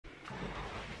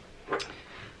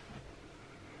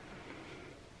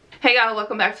Hey y'all,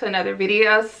 welcome back to another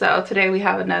video. So today we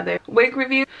have another wig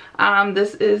review.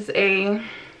 This is a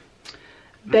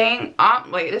bang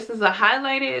this is a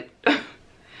highlighted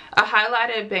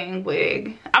bang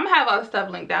wig. I'm gonna have all the stuff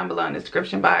linked down below in the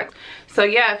description box. So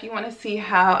yeah, if you want to see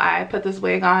how I put this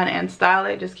wig on and style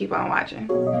it, just keep on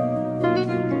watching.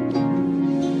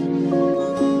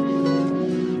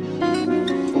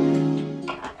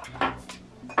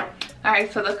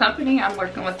 Alright, so the company I'm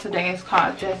working with today is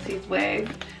called Jessie's Wig.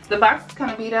 The box is kind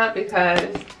of beat up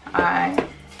because I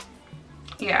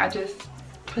just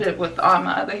put it with all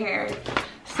my other hairs.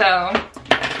 So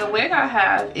the wig I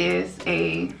have is let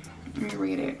me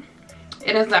read it.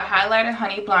 It is a highlighted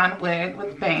honey blonde wig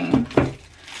with bangs.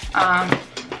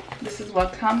 This is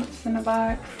what comes in the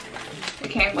box. It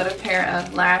came with a pair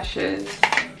of lashes,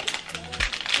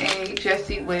 a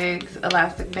Jessie Wigs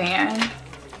elastic band,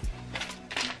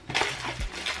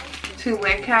 2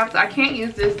 wig caps. I can't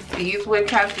use these wig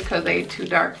caps because they're too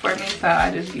dark for me, so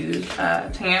I just use a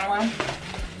tan one.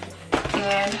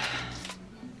 And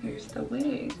here's the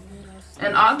wig.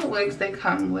 And all the wigs, they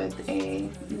come with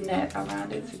a net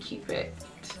around it to keep it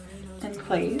in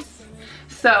place.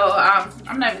 So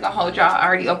I'm not even gonna hold y'all. I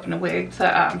already opened the wig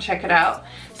to check it out.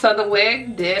 So the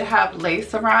wig did have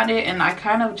lace around it, and I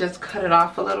kind of just cut it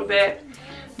off a little bit.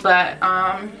 But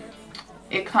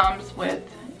it comes with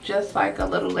just like a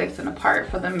little lace in the part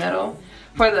for the middle.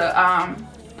 For the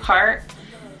part,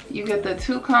 you get the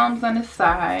 2 combs on the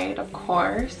side, of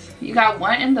course. You got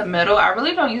one in the middle. I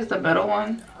really don't use the middle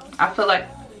one. I feel like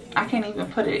I can't even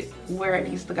put it where it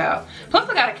needs to go. Plus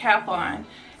I got a cap on.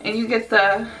 And you get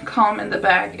the comb in the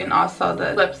back and also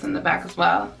the clips in the back as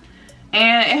well.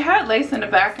 And it had lace in the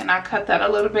back, and I cut that a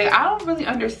little bit. I don't really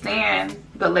understand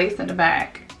the lace in the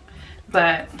back,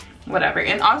 but whatever.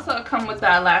 And also it comes with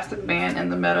the elastic band in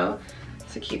the middle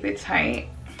to keep it tight.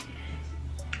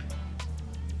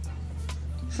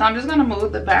 So I'm just gonna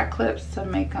move the back clips to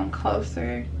make them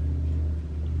closer.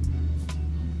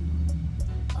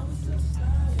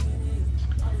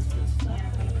 Yeah,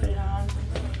 I'm gonna put it on.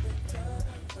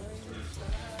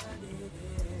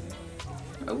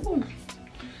 Ooh,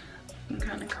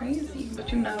 kind of crazy,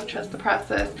 but you know, trust the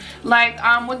process. Like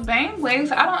with bang wigs,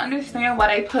 I don't understand why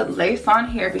they put lace on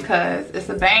here because it's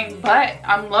a bang, but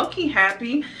I'm low-key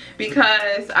happy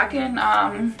because I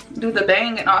can do the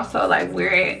bang and also like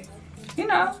wear it, you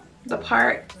know, the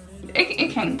part. It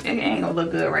ain't gonna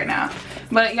look good right now,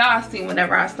 but y'all see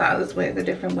whenever I style this wig a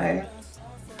different way.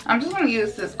 I'm just gonna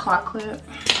use this claw clip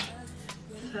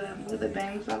to move the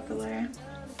bangs out the way.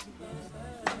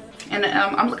 And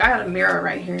I got a mirror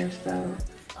right here, so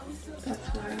that's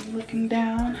why I'm looking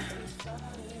down.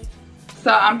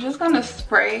 So I'm just gonna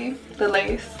spray the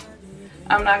lace.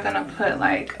 I'm not gonna put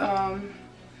like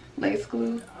lace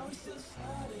glue.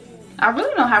 I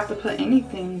really don't have to put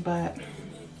anything, but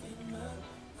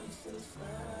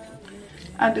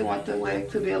I do want the wig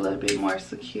to be a little bit more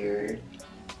secured.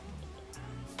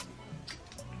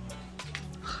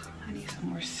 I need some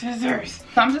more scissors.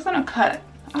 So I'm just gonna cut.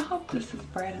 I hope this is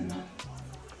bright enough.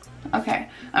 Okay,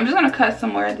 I'm just gonna cut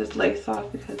some more of this lace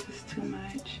off because it's too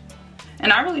much.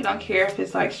 And I really don't care if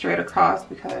it's like straight across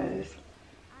because,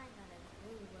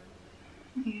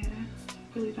 yeah, it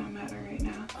really don't matter right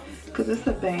now because it's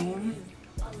a bang.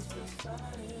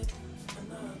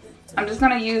 I'm just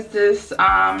gonna use this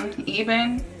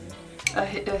Even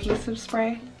adhesive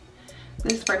spray.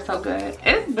 This spray's so good.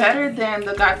 It's better than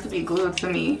the Got to Be Glue to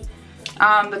me.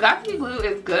 The Got to Be Glue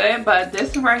is good, but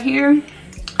this right here,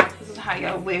 this is how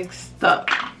your wig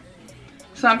stuck.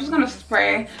 So I'm just gonna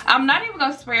spray. I'm not even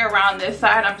gonna spray around this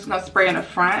side. I'm just gonna spray in the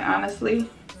front, honestly,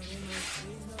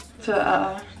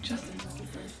 to just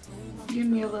give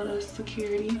me a little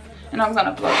security. And I'm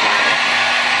gonna blow it.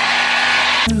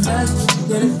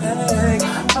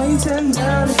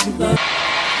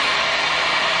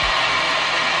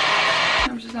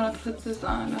 I'm just gonna put this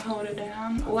on to hold it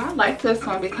down. Oh, I like this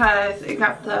one because it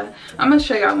got the, I'm gonna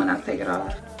show y'all when I take it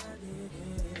off.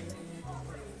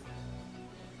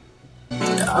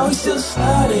 Are we still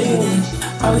sliding?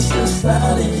 Are we still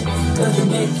sliding? Doesn't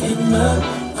make it up.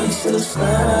 Are we still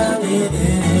sliding?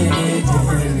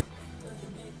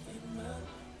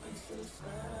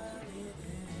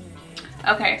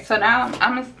 Okay, so now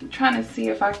I'm trying to see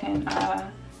if I can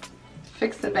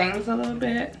fix the bangs a little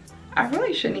bit. I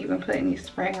really shouldn't even put any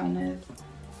spray on this.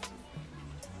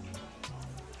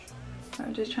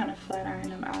 I'm just trying to flat iron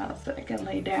them out so they can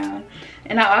lay down.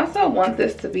 And I also want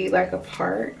this to be like a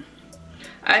part.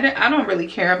 I don't really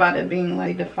care about it being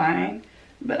like defined,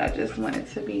 but I just want it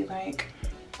to be like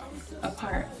a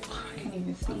part. I can't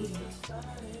even see.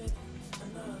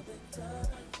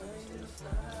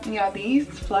 Yeah, these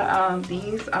what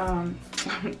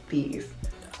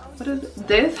is it?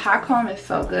 This hot comb is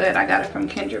so good. I got it from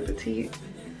Kendra Petite.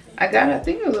 I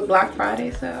think it was a Black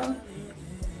Friday sale.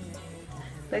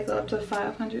 They go up to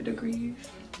 500 degrees.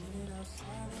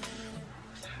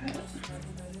 It's hot.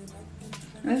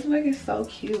 This wig is so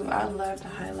cute. I love the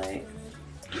highlight.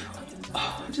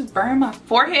 Oh, I just burned my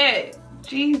forehead.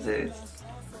 Jesus.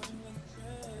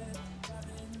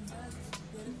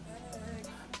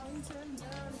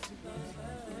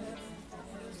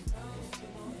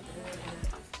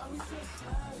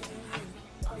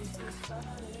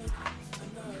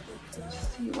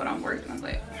 Let's see what I'm working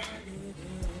with.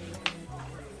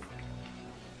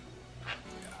 I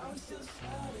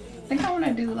think I want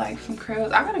to do like some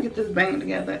curls. I gotta get this bang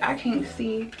together. I can't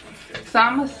see, so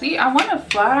I'm gonna see. I want to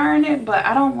flat iron it, but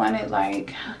I don't want it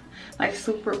like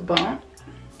super bump.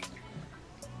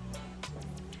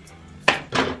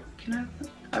 Can I?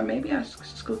 Or maybe I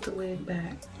scoot the wig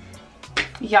back.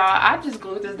 Y'all, I just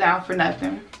glued this down for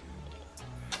nothing.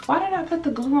 Why did I put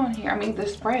the glue on here? I mean the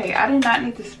spray. I did not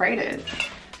need to spray this,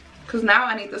 because now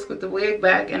I need to scoot the wig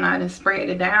back, and I didn't spray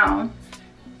it down.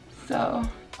 So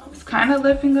it's kind of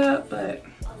lifting up, but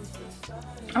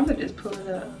I'm gonna just pull it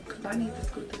up because I need to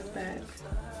scoot this back.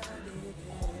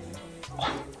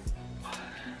 I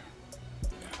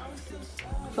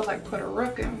feel like Puerto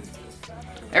Rican.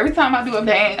 Every time I do a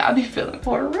bang, I'll be feeling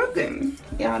Puerto Rican.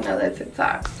 Y'all know that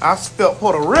TikTok. I felt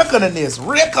Puerto Rican in this.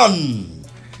 Rican.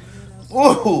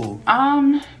 Ooh.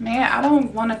 Man, I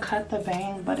don't want to cut the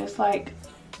bang, but it's like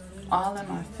all in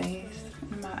my face,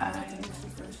 in my eyes.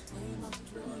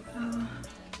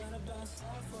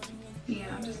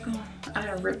 Yeah, I'm just gonna, I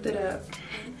done ripped it up.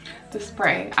 The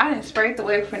spray. I didn't spray the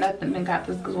wig for nothing and got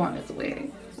this glue on this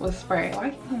wig with spray. Why are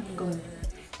you putting glue?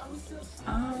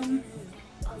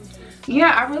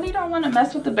 Yeah, I really don't want to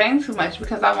mess with the bang too much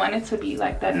because I want it to be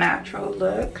like that natural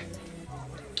look.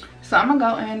 So I'm gonna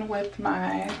go in with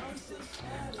my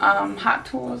Hot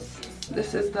Tools.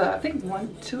 This is the, I think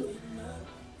 1, 2,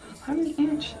 how many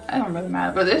inch? I don't really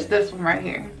matter, but it's this one right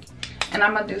here. And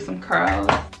I'm gonna do some curls.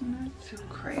 Not too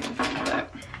crazy, but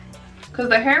because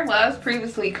the hair was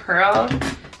previously curled,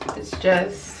 it's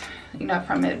just, you know,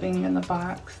 from it being in the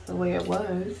box the way it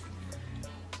was.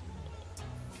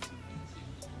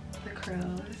 The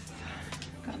curls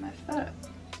got messed up.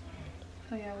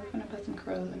 So yeah, we're gonna put some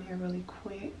curls in here really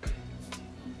quick.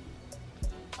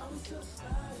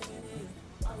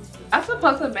 I'm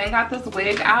supposed to bang out this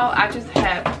wig out. I just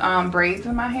had braids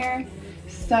in my hair,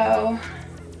 so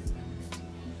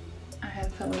I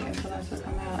had to wait until I took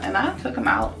them out, and I took them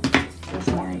out this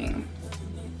morning.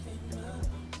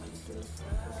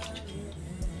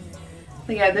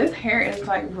 So yeah, this hair is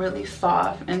like really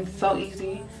soft and so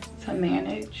easy to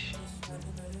manage.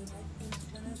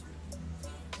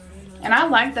 And I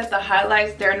like that the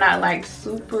highlights, they're not like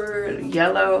super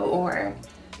yellow, or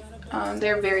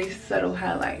they're very subtle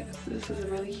highlights. This is a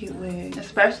really cute wig,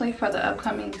 especially for the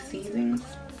upcoming season,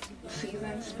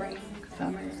 spring,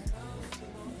 summer.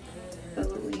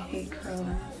 Absolutely hate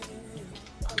curling.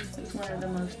 It's one of the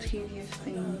most tedious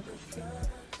things,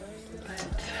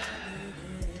 but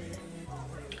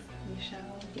we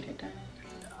shall get it done.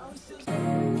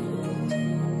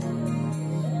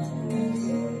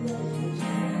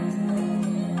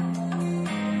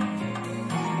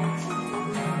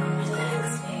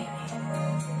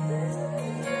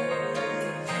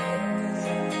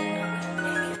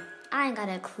 I ain't got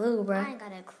a clue, bro. I ain't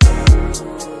got a clue.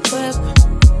 Whip,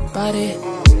 body,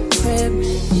 crib,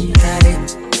 got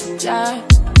it, job,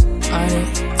 on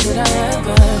it. Could I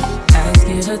ever ask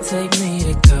you to take me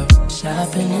to go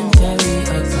shopping in Paris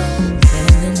or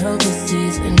something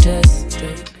overseas and just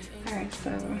straight? Alright,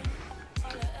 so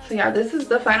yeah, this is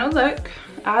the final look.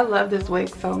 I love this wig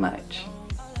so much.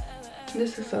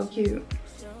 This is so cute.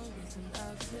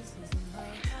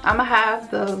 I'm gonna have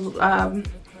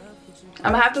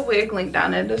the wig link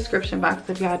down in the description box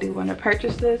if y'all do want to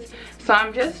purchase this. So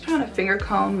I'm just trying to finger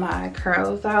comb my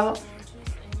curls out.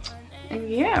 And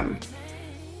yeah,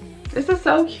 this is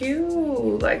so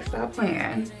cute. Like, stop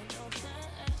playing.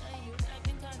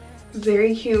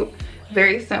 Very cute,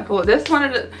 very simple. This one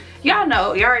of the, y'all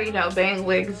know, you already know, bang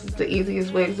wigs is the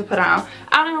easiest wigs to put on.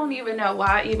 I don't even know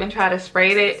why I even try to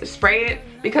spray it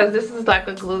because this is like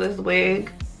a glueless wig,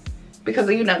 because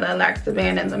you know that lacks the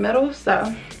band in the middle.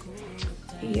 So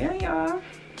yeah, y'all.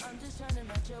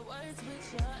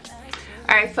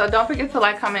 Alright, so don't forget to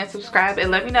like, comment, and subscribe,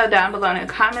 and let me know down below in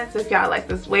the comments if y'all like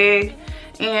this wig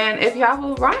and if y'all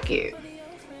will rock it.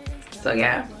 So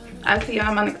yeah, I'll see y'all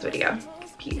in my next video.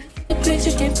 Peace.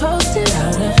 Picture get posted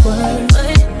out of work,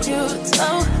 but you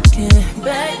talking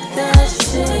back that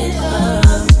shit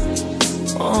up.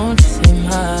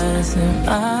 heart is in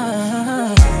mine.